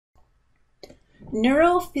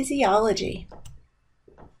Neurophysiology.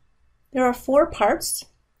 There are 4 parts: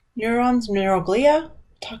 neurons, neuroglia,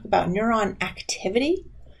 talk about neuron activity,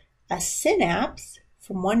 a synapse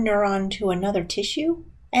from one neuron to another tissue,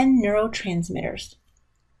 and neurotransmitters.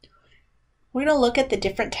 We're going to look at the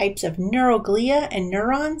different types of neuroglia and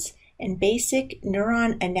neurons and basic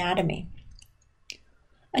neuron anatomy.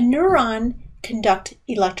 A neuron conducts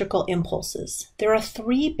electrical impulses. There are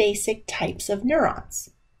 3 basic types of neurons.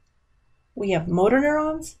 We have motor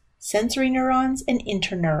neurons, sensory neurons, and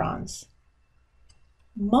interneurons.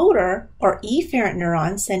 Motor or efferent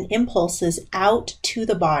neurons send impulses out to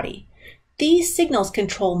the body. These signals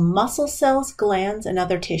control muscle cells, glands, and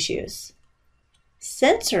other tissues.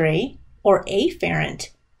 Sensory or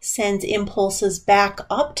afferent sends impulses back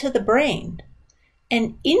up to the brain.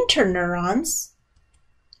 And interneurons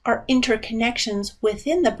are interconnections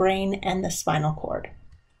within the brain and the spinal cord.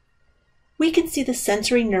 We can see the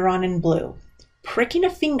sensory neuron in blue. Pricking a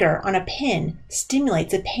finger on a pin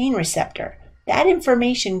stimulates a pain receptor. That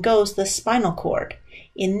information goes to the spinal cord.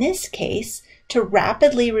 In this case, to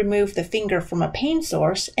rapidly remove the finger from a pain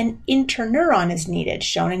source, an interneuron is needed,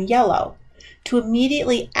 shown in yellow, to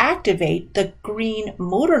immediately activate the green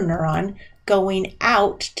motor neuron going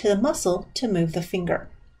out to the muscle to move the finger.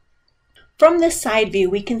 From this side view,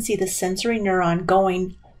 we can see the sensory neuron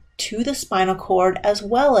going to the spinal cord as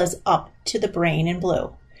well as up to the brain in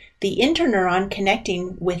blue, the interneuron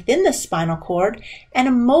connecting within the spinal cord, and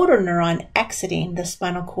a motor neuron exiting the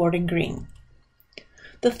spinal cord in green.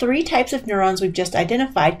 The 3 types of neurons we've just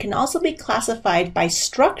identified can also be classified by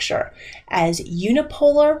structure as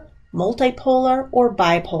unipolar, multipolar, or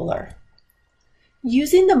bipolar.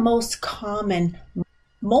 Using the most common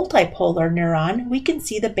multipolar neuron, we can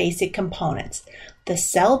see the basic components. The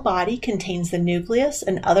cell body contains the nucleus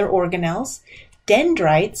and other organelles.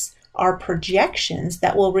 Dendrites are projections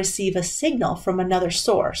that will receive a signal from another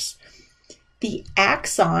source. The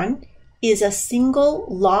axon is a single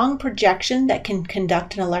long projection that can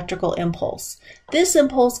conduct an electrical impulse. This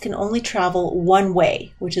impulse can only travel one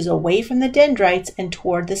way, which is away from the dendrites and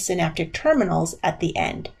toward the synaptic terminals at the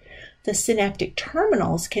end. The synaptic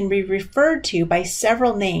terminals can be referred to by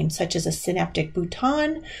several names, such as a synaptic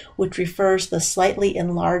bouton, which refers to the slightly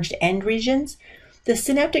enlarged end regions. The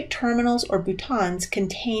synaptic terminals or boutons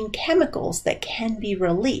contain chemicals that can be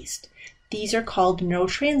released. These are called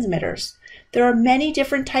neurotransmitters. There are many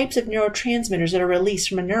different types of neurotransmitters that are released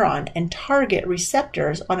from a neuron and target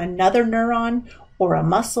receptors on another neuron or a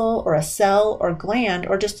muscle or a cell or gland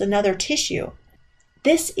or just another tissue.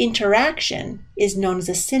 This interaction is known as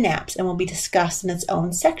a synapse and will be discussed in its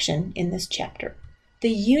own section in this chapter.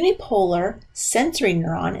 The unipolar sensory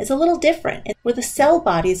neuron is a little different, where the cell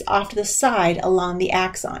body is off to the side along the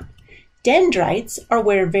axon. Dendrites are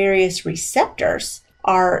where various receptors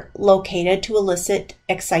are located to elicit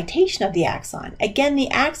excitation of the axon. Again, the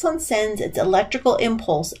axon sends its electrical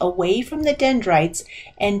impulse away from the dendrites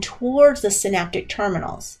and towards the synaptic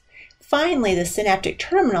terminals. Finally, the synaptic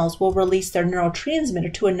terminals will release their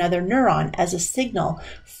neurotransmitter to another neuron as a signal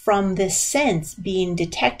from this sense being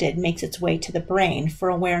detected makes its way to the brain for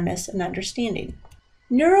awareness and understanding.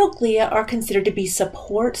 Neuroglia are considered to be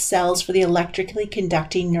support cells for the electrically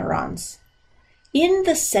conducting neurons. In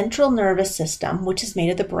the central nervous system, which is made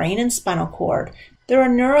of the brain and spinal cord, there are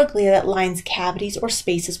neuroglia that lines cavities or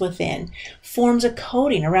spaces within, forms a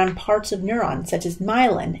coating around parts of neurons such as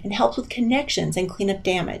myelin, and helps with connections and clean up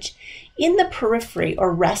damage. In the periphery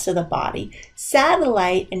or rest of the body,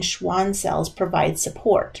 satellite and Schwann cells provide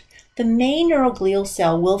support. The main neuroglial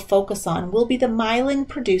cell we'll focus on will be the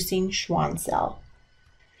myelin-producing Schwann cell.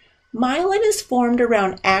 Myelin is formed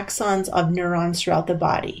around axons of neurons throughout the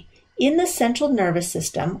body. In the central nervous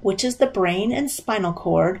system, which is the brain and spinal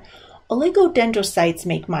cord, oligodendrocytes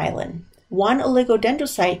make myelin. One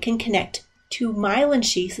oligodendrocyte can connect to myelin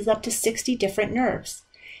sheaths of up to 60 different nerves.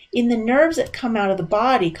 In the nerves that come out of the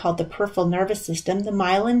body, called the peripheral nervous system, the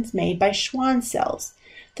myelin is made by Schwann cells.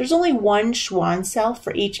 There's only one Schwann cell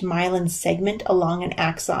for each myelin segment along an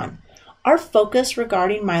axon. Our focus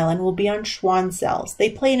regarding myelin will be on Schwann cells.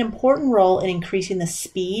 They play an important role in increasing the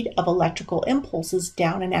speed of electrical impulses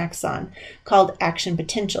down an axon, called action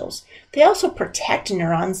potentials. They also protect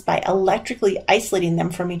neurons by electrically isolating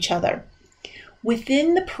them from each other.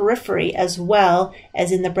 Within the periphery, as well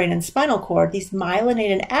as in the brain and spinal cord, these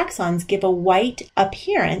myelinated axons give a white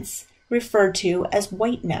appearance referred to as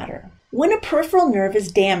white matter. When a peripheral nerve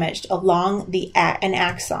is damaged along an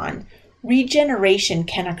axon, regeneration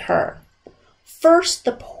can occur. First,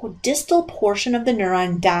 the distal portion of the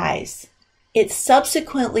neuron dies. It's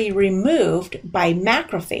subsequently removed by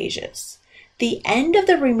macrophages. The end of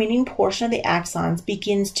the remaining portion of the axons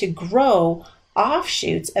begins to grow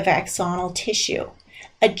offshoots of axonal tissue.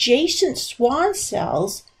 Adjacent Schwann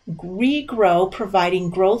cells regrow, providing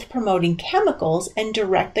growth-promoting chemicals and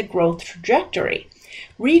direct the growth trajectory.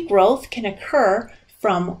 Regrowth can occur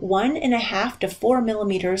from 1.5 to 4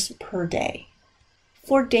 millimeters per day.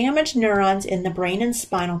 For damaged neurons in the brain and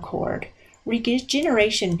spinal cord,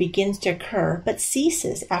 regeneration begins to occur but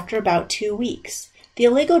ceases after about 2 weeks. The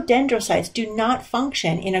oligodendrocytes do not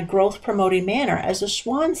function in a growth-promoting manner as the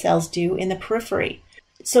Schwann cells do in the periphery,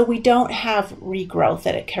 so we don't have regrowth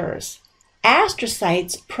that occurs.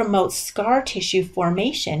 Astrocytes promote scar tissue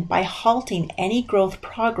formation by halting any growth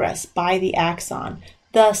progress by the axon.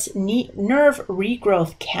 Thus, nerve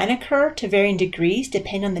regrowth can occur to varying degrees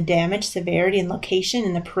depending on the damage, severity, and location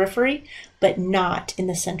in the periphery, but not in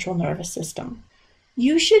the central nervous system.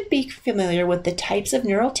 You should be familiar with the types of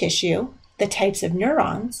neural tissue, the types of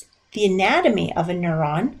neurons, the anatomy of a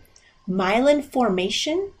neuron, myelin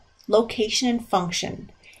formation, location, and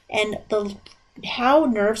function, and how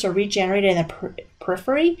nerves are regenerated in the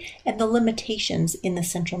periphery, and the limitations in the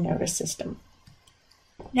central nervous system.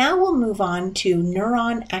 Now we'll move on to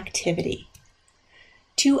neuron activity.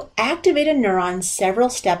 To activate a neuron, several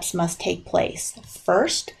steps must take place.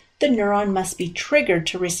 First, the neuron must be triggered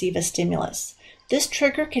to receive a stimulus. This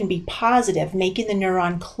trigger can be positive, making the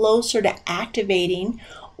neuron closer to activating,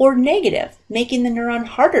 or negative, making the neuron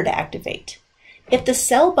harder to activate. If the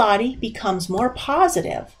cell body becomes more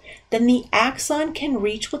positive, then the axon can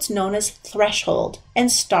reach what's known as threshold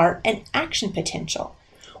and start an action potential,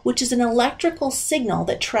 which is an electrical signal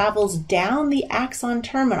that travels down the axon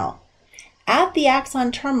terminal. At the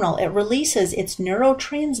axon terminal, it releases its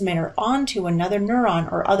neurotransmitter onto another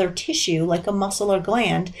neuron or other tissue like a muscle or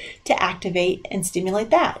gland to activate and stimulate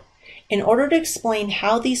that. In order to explain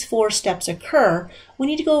how these 4 steps occur, we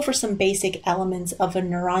need to go over some basic elements of a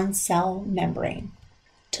neuron cell membrane.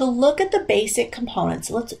 To look at the basic components,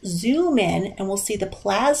 let's zoom in and we'll see the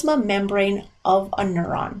plasma membrane of a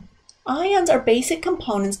neuron. Ions are basic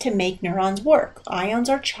components to make neurons work. Ions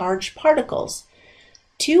are charged particles.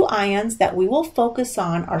 2 ions that we will focus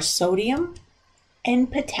on are sodium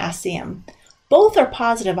and potassium. Both are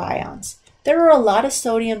positive ions. There are a lot of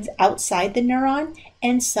sodiums outside the neuron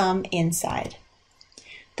and some inside.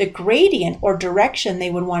 The gradient or direction they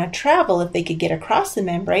would want to travel if they could get across the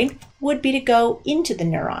membrane would be to go into the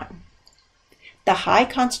neuron. The high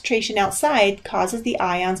concentration outside causes the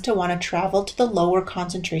ions to want to travel to the lower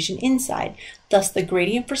concentration inside. Thus, the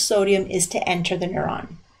gradient for sodium is to enter the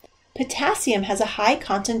neuron. Potassium has a high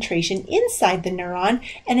concentration inside the neuron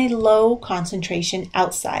and a low concentration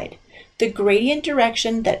outside. The gradient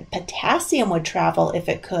direction that potassium would travel, if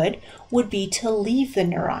it could, would be to leave the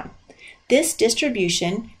neuron. This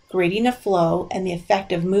distribution, gradient of flow, and the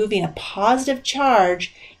effect of moving a positive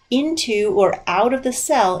charge into or out of the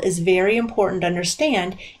cell is very important to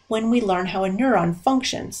understand when we learn how a neuron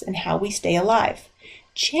functions and how we stay alive.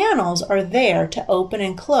 Channels are there to open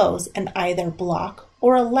and close and either block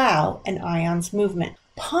or allow an ion's movement.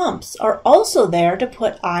 Pumps are also there to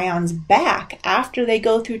put ions back after they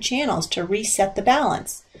go through channels to reset the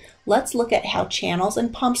balance. Let's look at how channels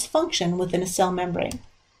and pumps function within a cell membrane.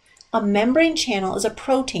 A membrane channel is a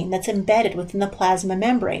protein that's embedded within the plasma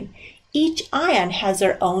membrane. Each ion has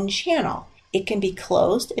their own channel. It can be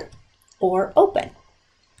closed or open.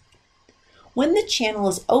 When the channel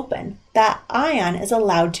is open, that ion is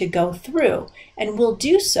allowed to go through and will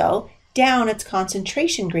do so down its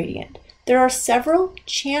concentration gradient. There are several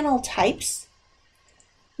channel types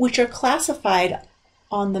which are classified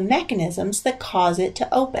on the mechanisms that cause it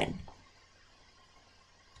to open.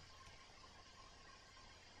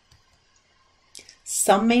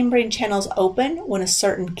 Some membrane channels open when a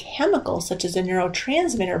certain chemical, such as a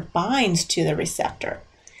neurotransmitter, binds to the receptor.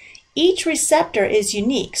 Each receptor is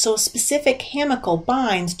unique, so a specific chemical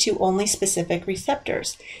binds to only specific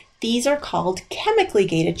receptors. These are called chemically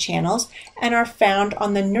gated channels and are found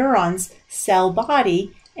on the neuron's cell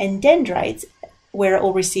body and dendrites, where it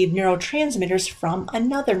will receive neurotransmitters from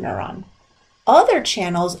another neuron. Other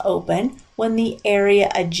channels open when the area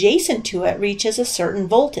adjacent to it reaches a certain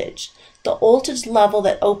voltage. The voltage level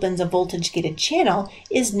that opens a voltage-gated channel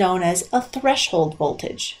is known as a threshold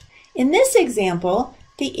voltage. In this example,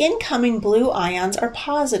 the incoming blue ions are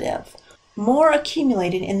positive, more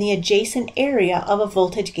accumulated in the adjacent area of a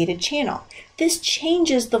voltage-gated channel. This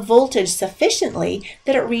changes the voltage sufficiently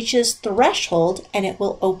that it reaches threshold and it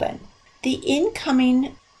will open. The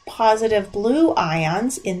incoming positive blue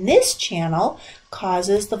ions in this channel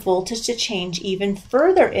causes the voltage to change even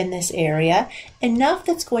further in this area, enough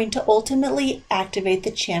that's going to ultimately activate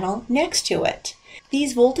the channel next to it.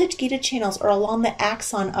 These voltage-gated channels are along the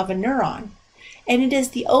axon of a neuron. and it is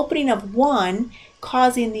the opening of one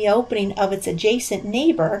causing the opening of its adjacent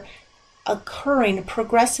neighbor, occurring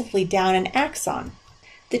progressively down an axon.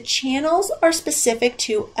 The channels are specific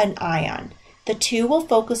to an ion. The two we'll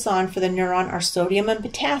focus on for the neuron are sodium and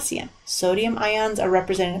potassium. Sodium ions are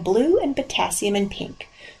represented in blue and potassium in pink.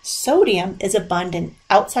 Sodium is abundant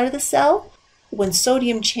outside of the cell. When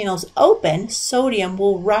sodium channels open, sodium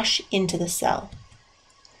will rush into the cell.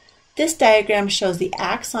 This diagram shows the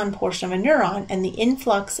axon portion of a neuron, and the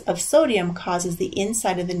influx of sodium causes the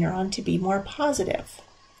inside of the neuron to be more positive.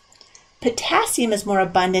 Potassium is more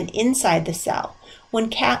abundant inside the cell. When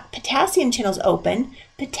potassium channels open,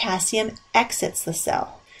 potassium exits the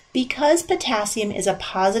cell. Because potassium is a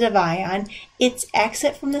positive ion, its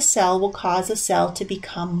exit from the cell will cause the cell to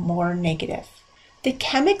become more negative. The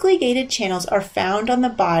chemically gated channels are found on the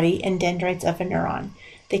body and dendrites of a neuron.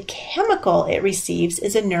 The chemical it receives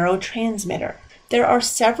is a neurotransmitter. There are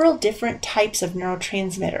several different types of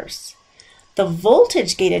neurotransmitters. The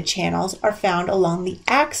voltage-gated channels are found along the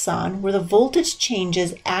axon, where the voltage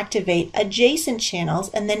changes activate adjacent channels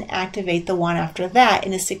and then activate the one after that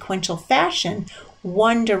in a sequential fashion,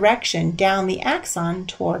 one direction down the axon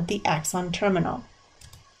toward the axon terminal.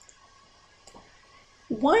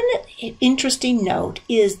 One interesting note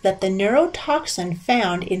is that the neurotoxin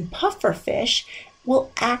found in pufferfish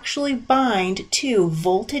will actually bind to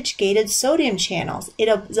voltage-gated sodium channels. It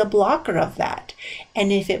is a blocker of that.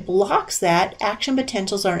 And if it blocks that, action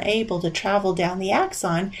potentials aren't able to travel down the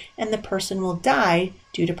axon, and the person will die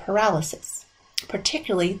due to paralysis,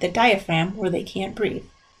 particularly the diaphragm where they can't breathe.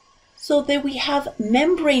 So then we have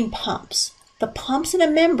membrane pumps. The pumps in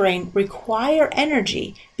a membrane require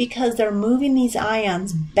energy because they're moving these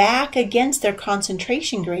ions back against their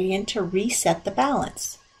concentration gradient to reset the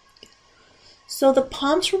balance. So the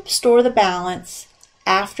pumps restore the balance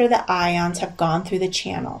after the ions have gone through the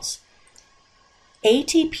channels.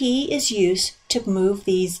 ATP is used to move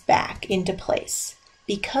these back into place.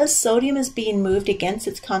 Because sodium is being moved against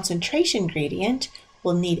its concentration gradient,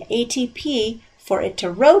 we'll need ATP for it to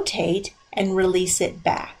rotate and release it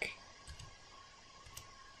back.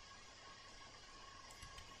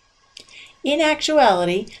 In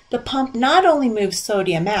actuality, the pump not only moves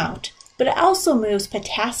sodium out, but it also moves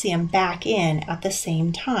potassium back in at the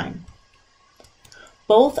same time.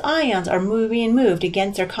 Both ions are being moved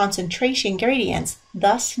against their concentration gradients,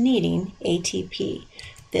 thus needing ATP.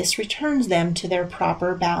 This returns them to their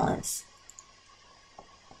proper balance.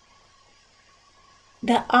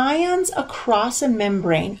 The ions across a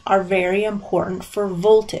membrane are very important for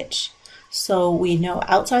voltage. So we know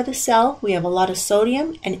outside the cell we have a lot of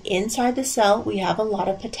sodium, and inside the cell we have a lot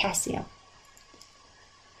of potassium.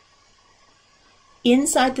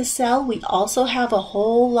 Inside the cell, we also have a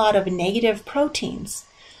whole lot of negative proteins.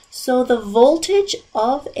 So the voltage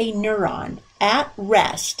of a neuron at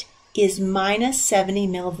rest is minus 70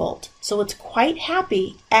 millivolt. So it's quite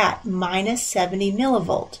happy at minus 70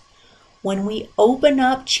 millivolt. When we open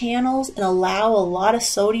up channels and allow a lot of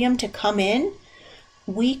sodium to come in,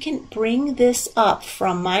 we can bring this up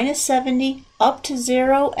from minus 70 up to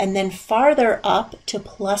 0 and then farther up to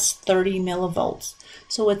plus 30 millivolts.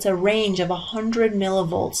 So it's a range of 100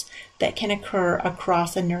 millivolts that can occur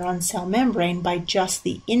across a neuron cell membrane by just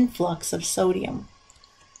the influx of sodium.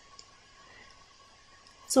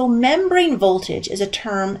 So membrane voltage is a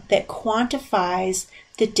term that quantifies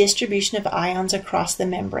the distribution of ions across the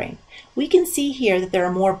membrane. We can see here that there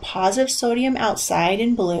are more positive sodium outside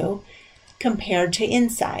in blue compared to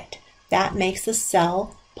inside. That makes the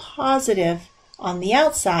cell positive on the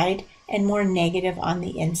outside and more negative on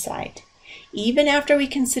the inside. Even after we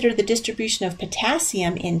consider the distribution of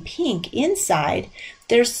potassium in pink inside,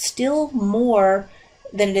 there's still more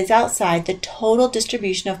than it is outside. The total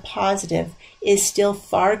distribution of positive is still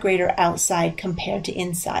far greater outside compared to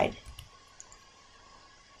inside.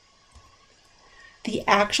 The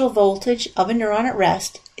actual voltage of a neuron at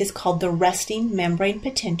rest is called the resting membrane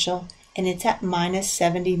potential, and it's at minus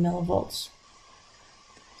 70 millivolts.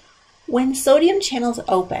 When sodium channels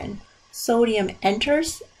open, sodium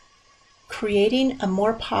enters, creating a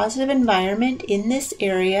more positive environment in this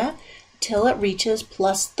area till it reaches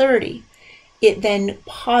plus 30. It then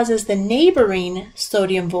causes the neighboring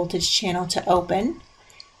sodium voltage channel to open,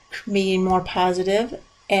 being more positive,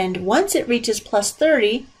 and once it reaches plus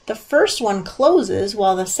 30, the first one closes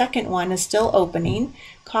while the second one is still opening,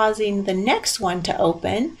 causing the next one to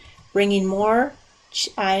open, bringing more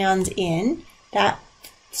ions in. That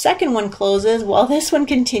second one closes while this one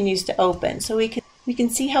continues to open. So we can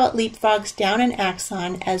see how it leapfrogs down an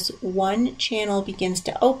axon as one channel begins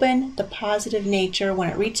to open, the positive nature, when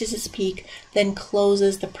it reaches its peak, then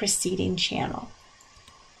closes the preceding channel.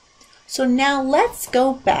 So now let's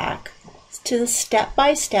go back to the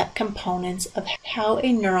step-by-step components of how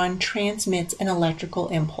a neuron transmits an electrical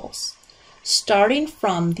impulse. Starting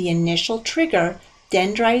from the initial trigger,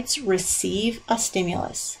 dendrites receive a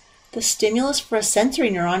stimulus. The stimulus for a sensory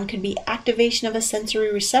neuron could be activation of a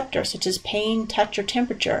sensory receptor, such as pain, touch, or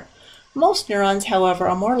temperature. Most neurons, however,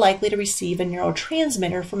 are more likely to receive a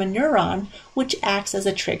neurotransmitter from a neuron, which acts as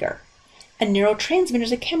a trigger. A neurotransmitter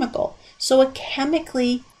is a chemical, so a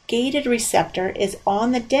chemically gated receptor is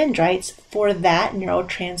on the dendrites for that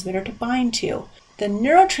neurotransmitter to bind to. The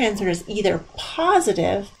neurotransmitter is either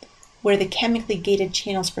positive, where the chemically gated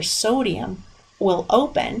channels for sodium will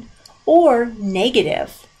open, or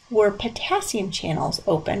negative, where potassium channels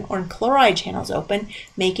open or chloride channels open,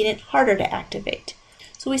 making it harder to activate.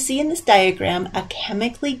 So we see in this diagram a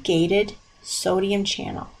chemically gated sodium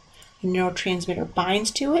channel. The neurotransmitter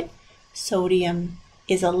binds to it. Sodium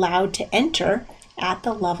is allowed to enter at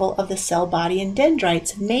the level of the cell body and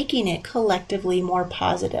dendrites, making it collectively more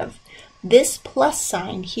positive. This plus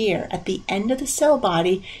sign here at the end of the cell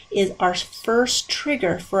body is our first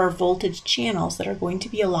trigger for our voltage channels that are going to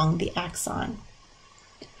be along the axon.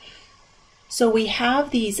 So we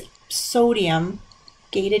have these sodium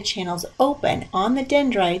gated channels open on the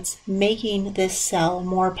dendrites, making this cell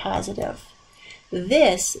more positive.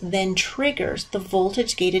 This then triggers the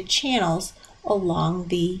voltage gated channels along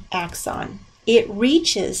the axon. It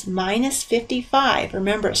reaches minus 55.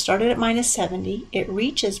 Remember, it started at minus 70. It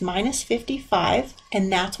reaches minus 55,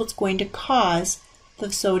 and that's what's going to cause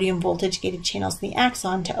the sodium voltage gated channels in the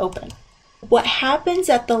axon to open. What happens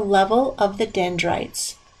at the level of the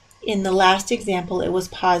dendrites? In the last example, it was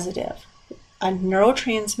positive. A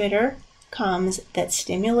neurotransmitter comes that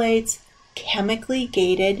stimulates chemically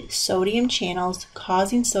gated sodium channels,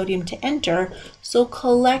 causing sodium to enter, so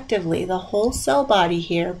collectively the whole cell body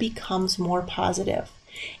here becomes more positive.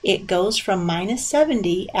 It goes from minus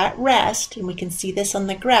 70 at rest, and we can see this on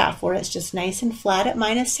the graph where it's just nice and flat at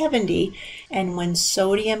minus 70, and when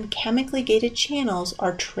sodium chemically gated channels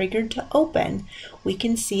are triggered to open, we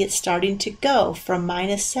can see it starting to go from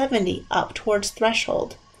minus 70 up towards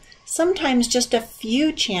threshold. Sometimes just a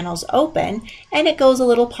few channels open and it goes a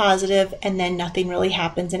little positive, and then nothing really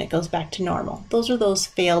happens and it goes back to normal. Those are those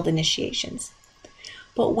failed initiations.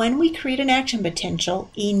 But when we create an action potential,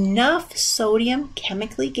 enough sodium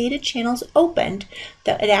chemically gated channels opened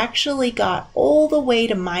that it actually got all the way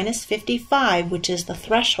to minus 55, which is the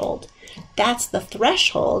threshold. That's the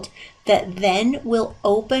threshold that then will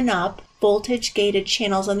open up voltage gated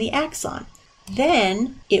channels on the axon.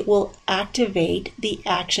 Then it will activate the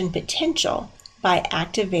action potential by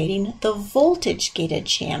activating the voltage gated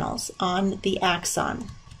channels on the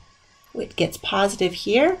axon. It gets positive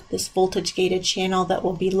here. This voltage gated channel that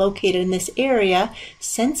will be located in this area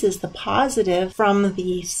senses the positive from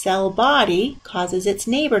the cell body, causes its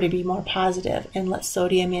neighbor to be more positive, and lets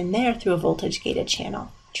sodium in there through a voltage gated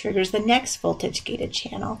channel. Triggers the next voltage gated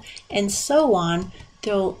channel, and so on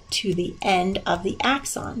to the end of the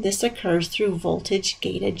axon. This occurs through voltage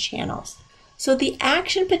gated channels. So the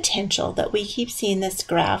action potential that we keep seeing this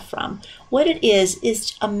graph from, what it is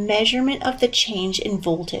a measurement of the change in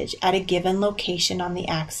voltage at a given location on the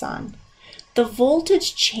axon. The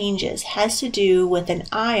voltage changes has to do with an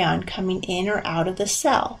ion coming in or out of the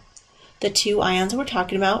cell. The two ions we're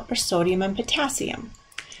talking about are sodium and potassium.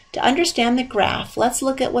 To understand the graph, let's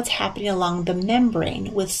look at what's happening along the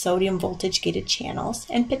membrane with sodium voltage gated channels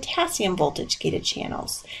and potassium voltage gated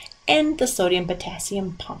channels and the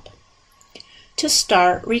sodium-potassium pump. To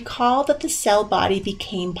start, recall that the cell body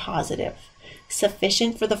became positive,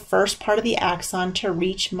 sufficient for the first part of the axon to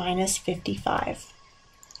reach minus 55.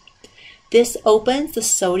 This opens the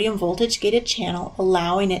sodium voltage gated channel,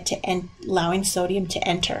 allowing sodium to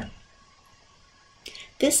enter.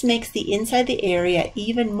 This makes the inside the area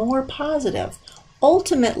even more positive,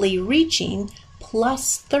 ultimately reaching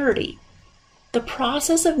plus 30. The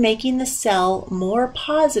process of making the cell more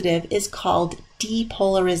positive is called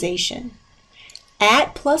depolarization.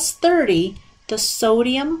 At plus 30, the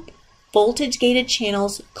sodium voltage gated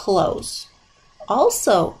channels close.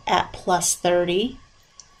 Also at plus 30,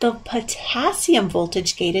 the potassium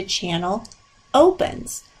voltage gated channel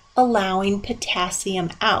opens, allowing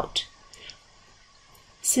potassium out.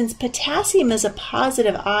 Since potassium is a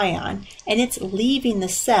positive ion and it's leaving the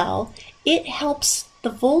cell, it helps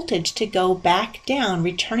the voltage to go back down,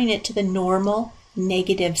 returning it to the normal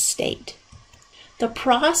negative state. The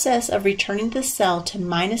process of returning the cell to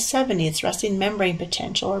minus 70, its resting membrane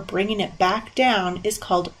potential, or bringing it back down, is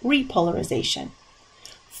called repolarization.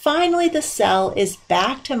 Finally, the cell is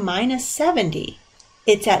back to minus 70.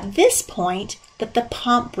 It's at this point that the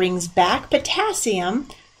pump brings back potassium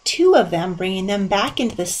 2 of them, bringing them back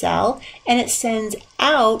into the cell, and it sends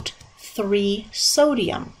out 3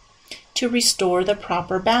 sodium to restore the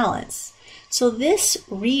proper balance. So this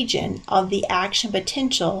region of the action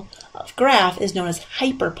potential of graph is known as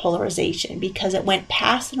hyperpolarization because it went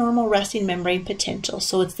past the normal resting membrane potential.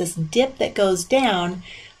 So it's this dip that goes down.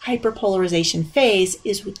 Hyperpolarization phase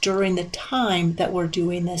is during the time that we're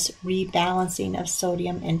doing this rebalancing of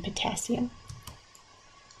sodium and potassium.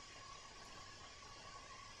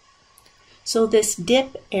 So this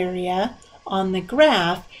dip area on the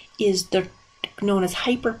graph is known as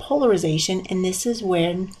hyperpolarization, and this is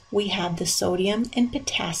when we have the sodium and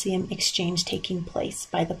potassium exchange taking place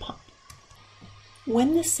by the pump.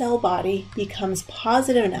 When the cell body becomes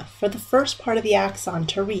positive enough for the first part of the axon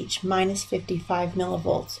to reach minus 55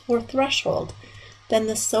 millivolts or threshold, then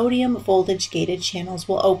the sodium voltage gated channels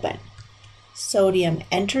will open. Sodium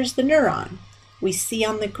enters the neuron. We see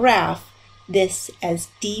on the graph this as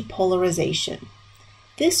depolarization.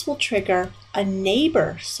 This will trigger a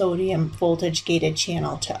neighbor sodium voltage gated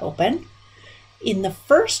channel to open. In the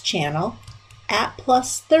first channel, at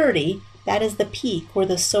plus 30, that is the peak where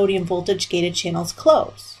the sodium voltage gated channels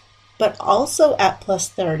close. But also at plus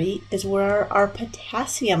 30 is where our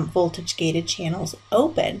potassium voltage gated channels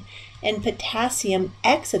open, and potassium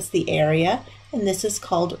exits the area, and this is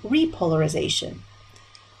called repolarization.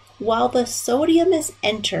 While the sodium is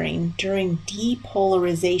entering during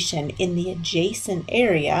depolarization in the adjacent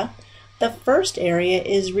area, the first area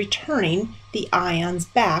is returning the ions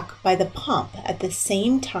back by the pump. At the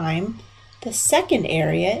same time, the second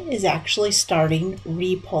area is actually starting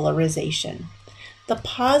repolarization. The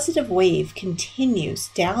positive wave continues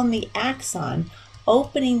down the axon,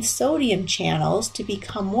 opening sodium channels to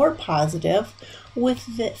become more positive,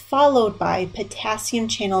 followed by potassium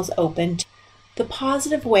channels opened. The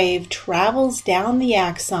positive wave travels down the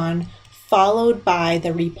axon, followed by the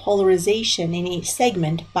repolarization in each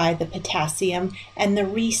segment by the potassium and the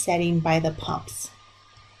resetting by the pumps.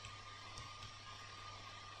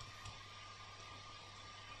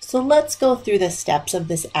 So let's go through the steps of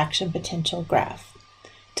this action potential graph.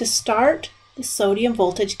 To start, the sodium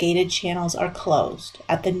voltage gated channels are closed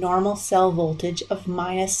at the normal cell voltage of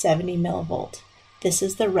minus 70 millivolt. This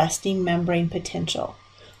is the resting membrane potential,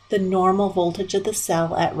 the normal voltage of the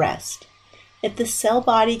cell at rest. If the cell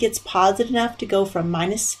body gets positive enough to go from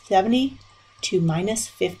minus 70 to minus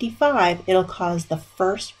 55, it'll cause the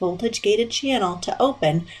first voltage gated channel to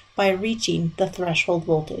open by reaching the threshold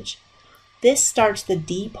voltage. This starts the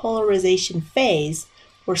depolarization phase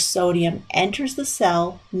where sodium enters the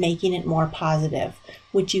cell, making it more positive,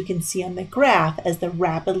 which you can see on the graph as the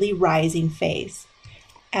rapidly rising phase.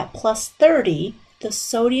 At plus 30, the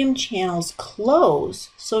sodium channels close,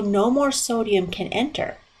 so no more sodium can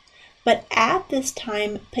enter. But at this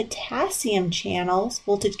time, potassium channels,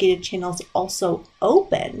 voltage gated channels, also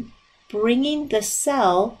open, bringing the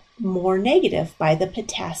cell more negative by the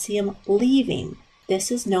potassium leaving. This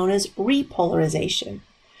is known as repolarization.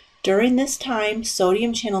 During this time,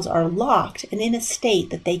 sodium channels are locked and in a state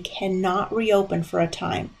that they cannot reopen for a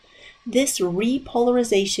time. This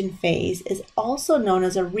repolarization phase is also known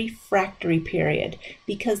as a refractory period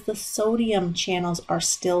because the sodium channels are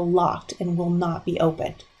still locked and will not be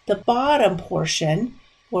opened. The bottom portion,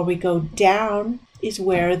 where we go down, is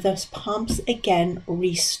where the pumps again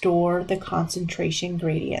restore the concentration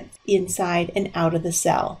gradient inside and out of the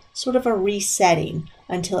cell, sort of a resetting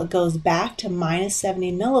until it goes back to minus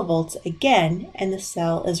 70 millivolts again and the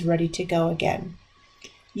cell is ready to go again.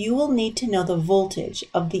 You will need to know the voltage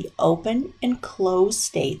of the open and closed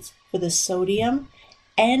states for the sodium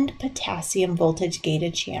and potassium voltage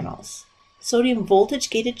gated channels. Sodium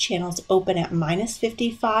voltage gated channels open at minus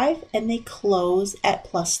 55 and they close at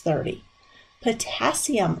plus 30.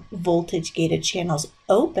 Potassium voltage gated channels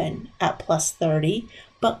open at plus 30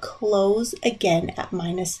 but close again at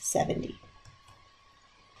minus 70.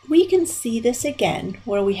 We can see this again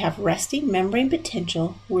where we have resting membrane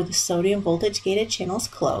potential where the sodium voltage gated channels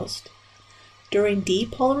closed. During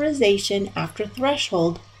depolarization after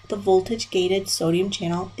threshold, the voltage gated sodium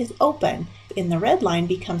channel is open and the red line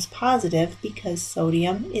becomes positive because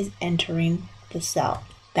sodium is entering the cell.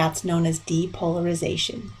 That's known as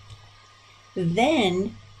depolarization.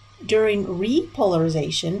 Then, during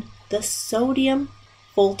repolarization, the sodium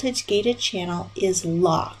voltage gated channel is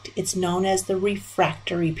locked. It's known as the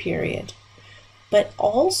refractory period. But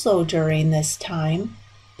also during this time,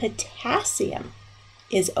 potassium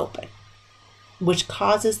is open, which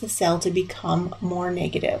causes the cell to become more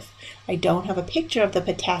negative. I don't have a picture of the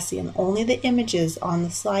potassium, only the images on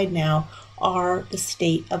the slide now are the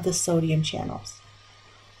state of the sodium channels.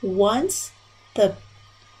 Once the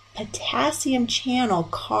potassium channel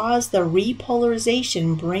cause the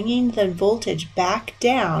repolarization, bringing the voltage back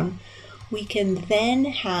down, we can then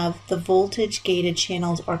have the voltage-gated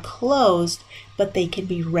channels are closed, but they can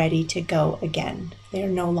be ready to go again. They are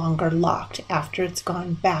no longer locked after it's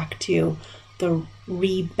gone back to the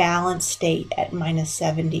rebalanced state at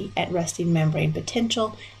 -70 at resting membrane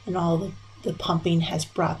potential, and all the pumping has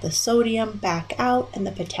brought the sodium back out and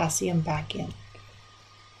the potassium back in.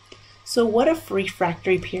 So what a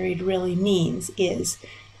refractory period really means is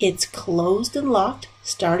it's closed and locked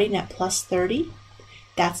starting at +30.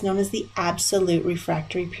 That's known as the absolute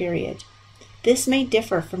refractory period. This may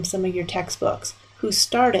differ from some of your textbooks who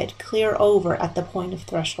started clear over at the point of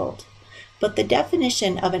threshold. But the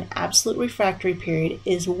definition of an absolute refractory period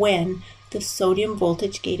is when the sodium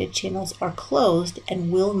voltage-gated channels are closed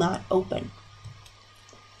and will not open.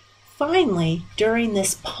 Finally, during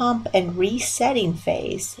this pump and resetting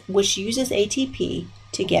phase, which uses ATP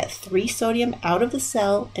to get 3 sodium out of the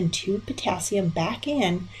cell and 2 potassium back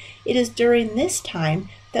in, it is during this time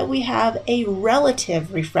that we have a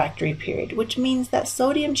relative refractory period, which means that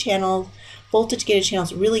sodium channels, voltage-gated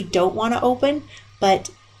channels really don't want to open, but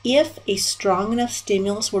if a strong enough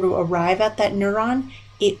stimulus were to arrive at that neuron,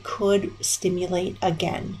 it could stimulate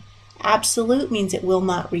again. Absolute means it will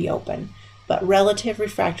not reopen, but relative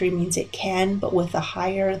refractory means it can, but with a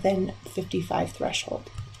higher than 55 threshold.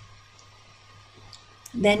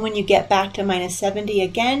 Then when you get back to -70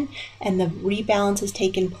 again and the rebalance has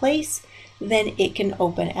taken place, then it can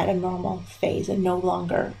open at a normal phase and no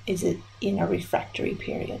longer is it in a refractory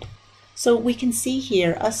period. So we can see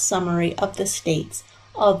here a summary of the states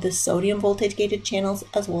of the sodium voltage-gated channels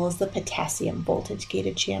as well as the potassium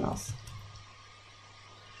voltage-gated channels.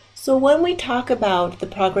 So when we talk about the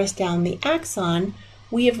progress down the axon,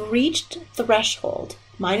 we have reached threshold,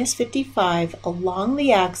 -55 along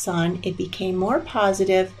the axon. It became more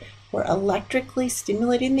positive. We're electrically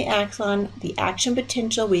stimulating the axon, the action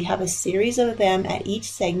potential. We have a series of them at each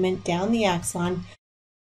segment down the axon.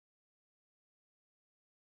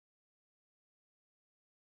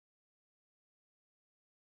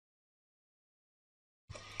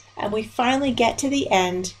 And we finally get to the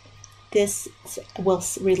end. This will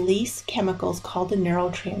release chemicals called the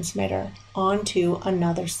neurotransmitter onto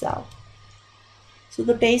another cell. So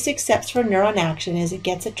the basic steps for neuron action is it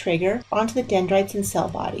gets a trigger onto the dendrites and cell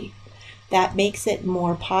body. That makes it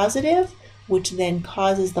more positive, which then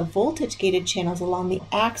causes the voltage-gated channels along the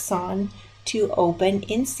axon to open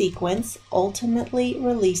in sequence, ultimately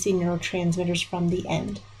releasing neurotransmitters from the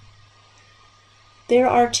end. There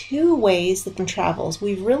are 2 ways that it travels.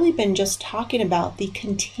 We've really been just talking about the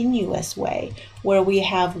continuous way, where we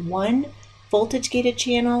have one voltage-gated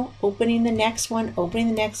channel opening the next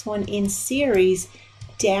one in series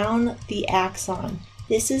down the axon.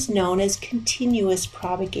 This is known as continuous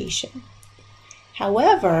propagation.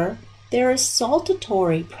 However, there is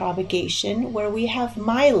saltatory propagation where we have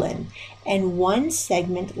myelin, and one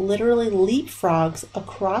segment literally leapfrogs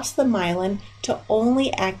across the myelin to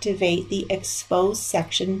only activate the exposed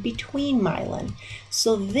section between myelin.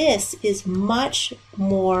 So this is much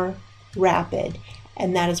more rapid,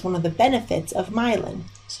 and that is one of the benefits of myelin.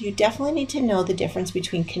 So you definitely need to know the difference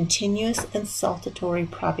between continuous and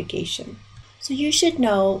saltatory propagation. So you should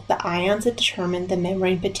know the ions that determine the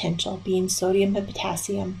membrane potential, being sodium and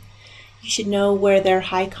potassium. You should know where their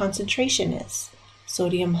high concentration is.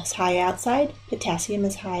 Sodium is high outside, potassium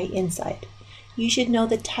is high inside. You should know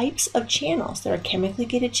the types of channels. There are chemically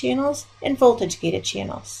gated channels and voltage-gated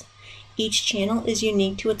channels. Each channel is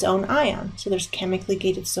unique to its own ion. So there's chemically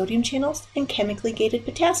gated sodium channels and chemically gated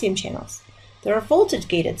potassium channels. There are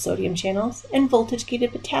voltage-gated sodium channels and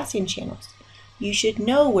voltage-gated potassium channels. You should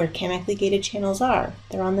know where chemically gated channels are.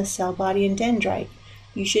 They're on the cell body and dendrite.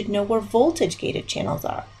 You should know where voltage-gated channels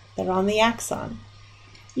are. They're on the axon.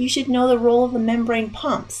 You should know the role of the membrane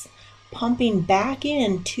pumps, pumping back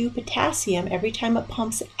in 2 potassium every time it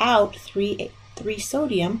pumps out 3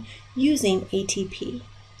 sodium using ATP.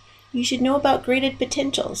 You should know about graded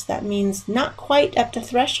potentials. That means not quite up to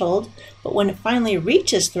threshold, but when it finally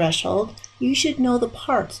reaches threshold, you should know the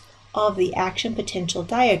parts of the action potential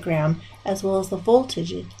diagram as well as the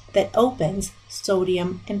voltage that opens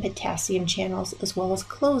sodium and potassium channels as well as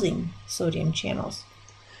closing sodium channels.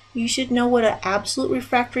 You should know what an absolute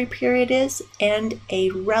refractory period is and a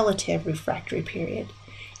relative refractory period.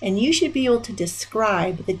 And you should be able to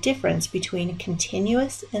describe the difference between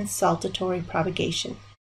continuous and saltatory propagation.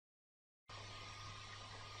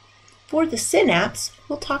 For the synapse,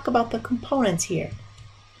 we'll talk about the components here.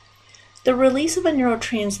 The release of a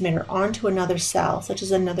neurotransmitter onto another cell, such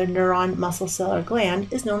as another neuron, muscle cell, or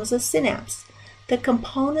gland, is known as a synapse. The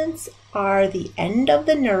components are the end of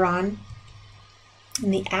the neuron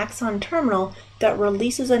and the axon terminal that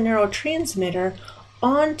releases a neurotransmitter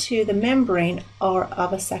onto the membrane or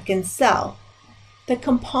of a second cell. The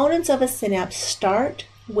components of a synapse start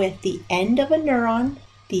with the end of a neuron,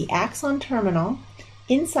 the axon terminal.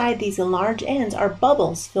 Inside these enlarged ends are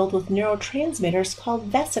bubbles filled with neurotransmitters called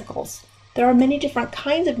vesicles. There are many different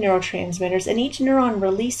kinds of neurotransmitters, and each neuron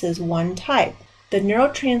releases one type. The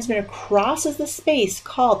neurotransmitter crosses the space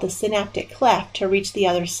called the synaptic cleft to reach the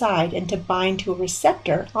other side and to bind to a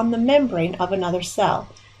receptor on the membrane of another cell,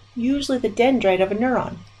 usually the dendrite of a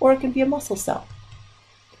neuron, or it can be a muscle cell.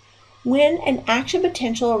 When an action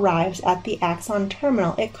potential arrives at the axon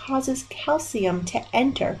terminal, it causes calcium to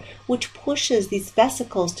enter, which pushes these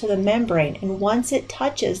vesicles to the membrane, and once it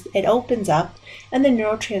touches, it opens up and the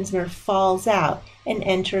neurotransmitter falls out and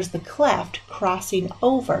enters the cleft, crossing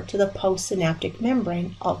over to the postsynaptic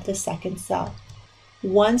membrane of the second cell.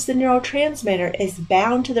 Once the neurotransmitter is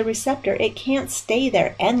bound to the receptor, it can't stay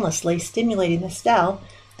there endlessly stimulating the cell.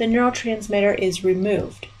 The neurotransmitter is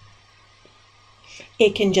removed.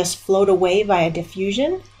 It can just float away via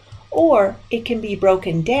diffusion, or it can be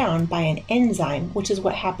broken down by an enzyme, which is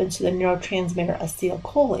what happens to the neurotransmitter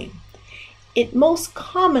acetylcholine. It most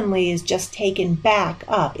commonly is just taken back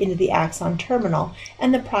up into the axon terminal,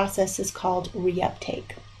 and the process is called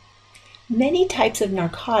reuptake. Many types of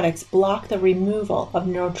narcotics block the removal of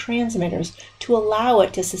neurotransmitters to allow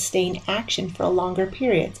it to sustain action for longer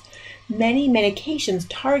periods. Many medications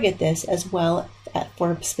target this as well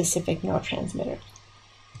for specific neurotransmitters.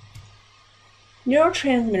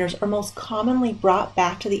 Neurotransmitters are most commonly brought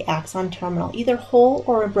back to the axon terminal, either whole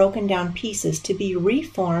or in broken down pieces, to be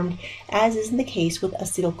reformed, as is the case with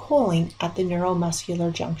acetylcholine at the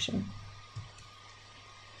neuromuscular junction.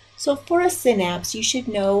 So for a synapse, you should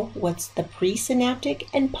know what's the presynaptic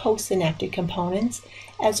and postsynaptic components,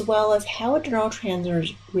 as well as how a neurotransmitter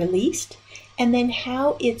is released, and then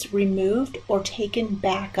how it's removed or taken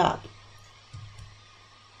back up.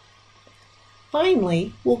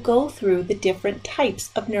 Finally, we'll go through the different types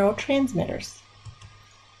of neurotransmitters.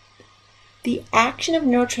 The action of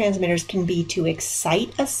neurotransmitters can be to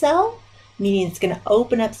excite a cell, meaning it's going to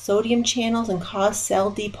open up sodium channels and cause cell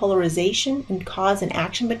depolarization and cause an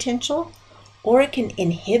action potential, or it can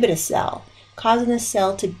inhibit a cell, causing the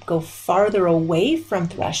cell to go farther away from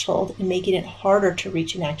threshold and making it harder to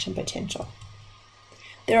reach an action potential.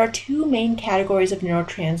 There are two main categories of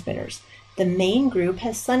neurotransmitters. The main group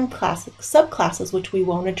has subclasses which we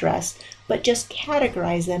won't address, but just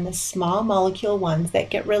categorize them as small molecule ones that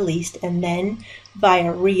get released and then,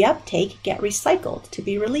 via reuptake, get recycled to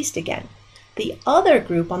be released again. The other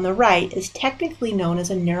group on the right is technically known as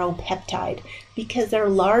a neuropeptide because they're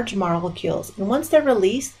large molecules, and once they're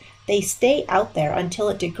released, they stay out there until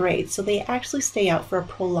it degrades, so they actually stay out for a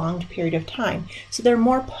prolonged period of time, so they're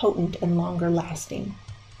more potent and longer lasting.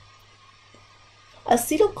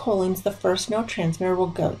 Acetylcholine is the first neurotransmitter we'll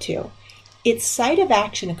go to. Its site of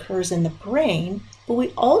action occurs in the brain, but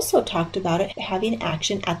we also talked about it having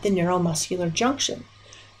action at the neuromuscular junction.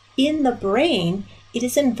 In the brain, it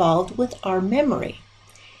is involved with our memory,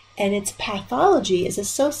 and its pathology is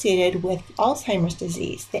associated with Alzheimer's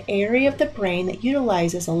disease. The area of the brain that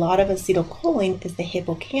utilizes a lot of acetylcholine is the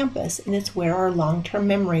hippocampus, and it's where our long-term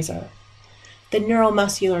memories are. The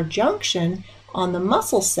neuromuscular junction on the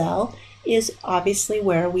muscle cell is obviously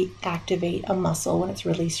where we activate a muscle when it's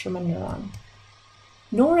released from a neuron.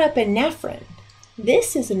 Norepinephrine.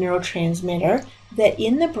 This is a neurotransmitter that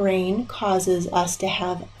in the brain causes us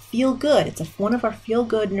to feel good. It's one of our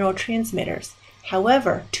feel-good neurotransmitters.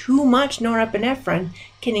 However, too much norepinephrine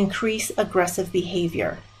can increase aggressive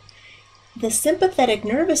behavior. The sympathetic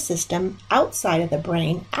nervous system outside of the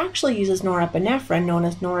brain actually uses norepinephrine, known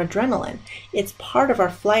as noradrenaline. It's part of our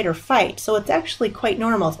flight or fight, so it's actually quite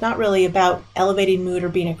normal. It's not really about elevating mood or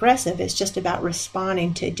being aggressive. It's just about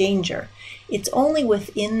responding to danger. It's only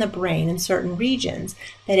within the brain in certain regions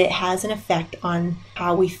that it has an effect on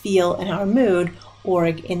how we feel and our mood, or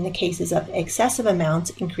in the cases of excessive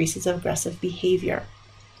amounts, increases of aggressive behavior.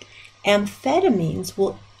 Amphetamines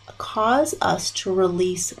will cause us to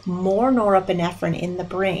release more norepinephrine in the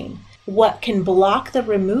brain. What can block the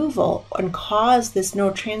removal and cause this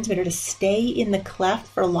neurotransmitter to stay in the cleft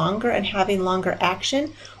for longer and having longer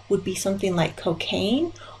action would be something like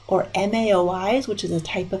cocaine or MAOIs, which is a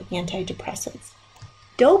type of antidepressants.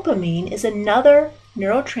 Dopamine is another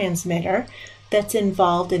neurotransmitter that's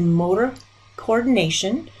involved in motor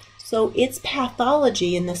coordination, so its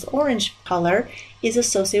pathology in this orange color is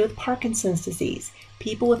associated with Parkinson's disease.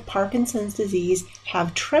 People with Parkinson's disease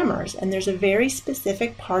have tremors, and there's a very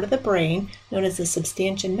specific part of the brain known as the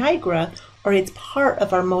substantia nigra or it's part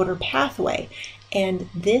of our motor pathway. And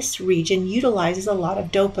this region utilizes a lot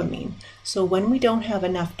of dopamine. So when we don't have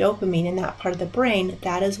enough dopamine in that part of the brain,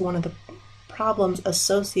 that is one of the problems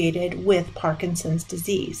associated with Parkinson's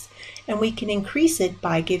disease. And we can increase it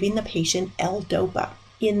by giving the patient L-DOPA.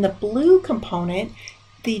 In the blue component,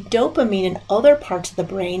 the dopamine in other parts of the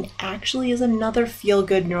brain actually is another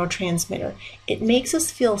feel-good neurotransmitter. It makes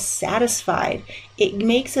us feel satisfied. It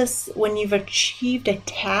makes us, when you've achieved a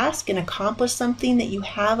task and accomplished something, that you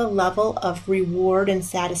have a level of reward and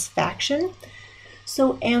satisfaction.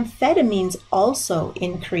 So amphetamines also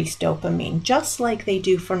increase dopamine, just like they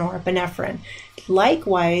do for norepinephrine.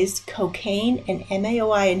 Likewise, cocaine and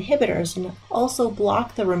MAOI inhibitors also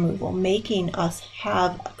block the removal, making us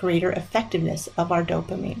have greater effectiveness of our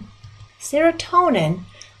dopamine. Serotonin,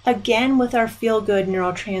 again with our feel-good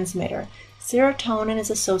neurotransmitter. Serotonin is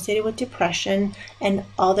associated with depression and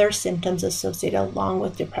other symptoms associated along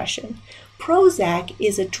with depression. Prozac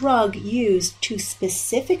is a drug used to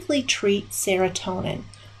specifically treat serotonin.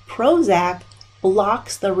 Prozac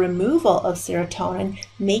blocks the removal of serotonin,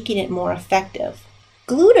 making it more effective.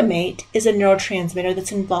 Glutamate is a neurotransmitter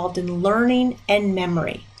that's involved in learning and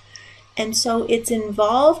memory. And so it's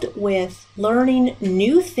involved with learning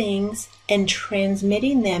new things and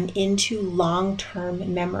transmitting them into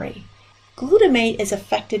long-term memory. Glutamate is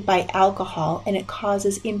affected by alcohol, and it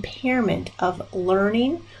causes impairment of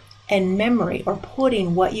learning and memory, or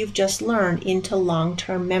putting what you've just learned into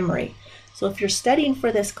long-term memory. So if you're studying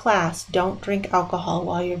for this class, don't drink alcohol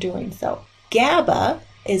while you're doing so. GABA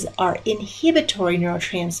is our inhibitory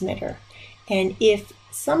neurotransmitter. And if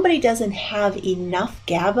somebody doesn't have enough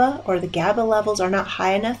GABA, or the GABA levels are not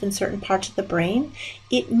high enough in certain parts of the brain,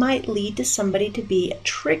 it might lead to somebody to be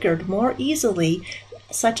triggered more easily,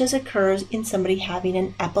 such as occurs in somebody having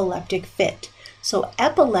an epileptic fit. So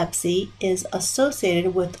epilepsy is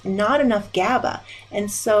associated with not enough GABA, and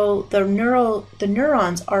so the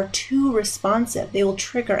neurons are too responsive. They will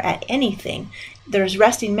trigger at anything. Their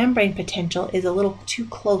resting membrane potential is a little too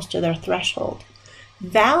close to their threshold.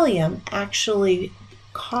 Valium actually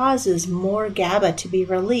causes more GABA to be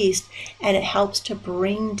released, and it helps to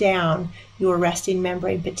bring down your resting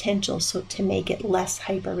membrane potential, so to make it less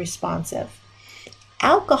hyperresponsive.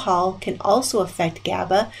 Alcohol can also affect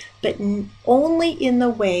GABA, but only in the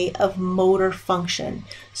way of motor function.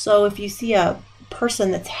 So if you see a person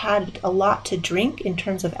that's had a lot to drink in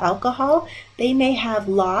terms of alcohol, they may have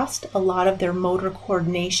lost a lot of their motor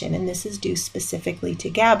coordination, and this is due specifically to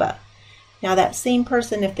GABA. Now that same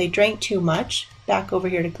person, if they drank too much, back over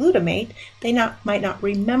here to glutamate, they might not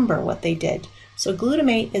remember what they did. So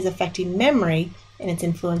glutamate is affecting memory, and it's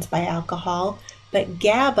influenced by alcohol, but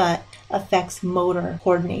GABA affects motor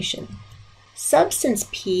coordination. Substance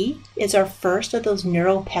P is our first of those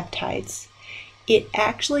neuropeptides. It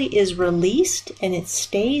actually is released and it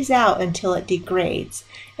stays out until it degrades.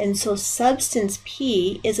 And so substance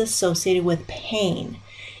P is associated with pain.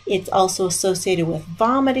 It's also associated with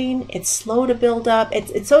vomiting. It's slow to build up.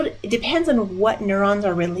 It depends on what neurons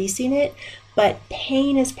are releasing it, but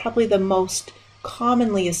pain is probably the most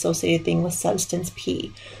commonly associated thing with substance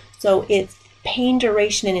P. So it's pain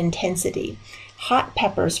duration and intensity. Hot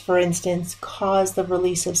peppers, for instance, cause the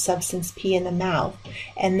release of substance P in the mouth,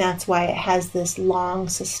 and that's why it has this long,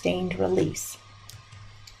 sustained release.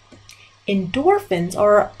 Endorphins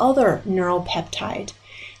are our other neuropeptide.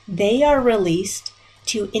 They are released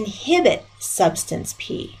to inhibit substance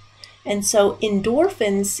P. And so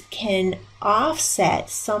endorphins can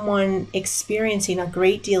offset someone experiencing a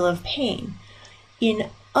great deal of pain. In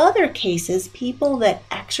other cases, people that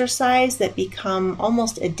exercise, that become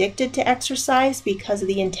almost addicted to exercise because of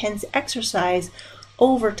the intense exercise,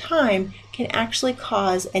 over time can actually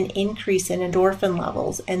cause an increase in endorphin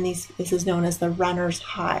levels, and this is known as the runner's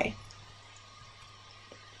high.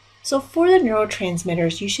 So for the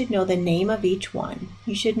neurotransmitters, you should know the name of each one.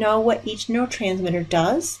 You should know what each neurotransmitter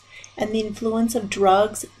does and the influence of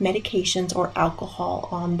drugs, medications, or alcohol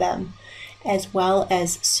on them, as well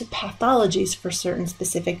as pathologies for certain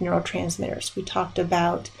specific neurotransmitters. We talked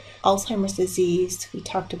about Alzheimer's disease, we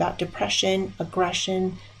talked about depression,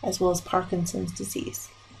 aggression, as well as Parkinson's disease.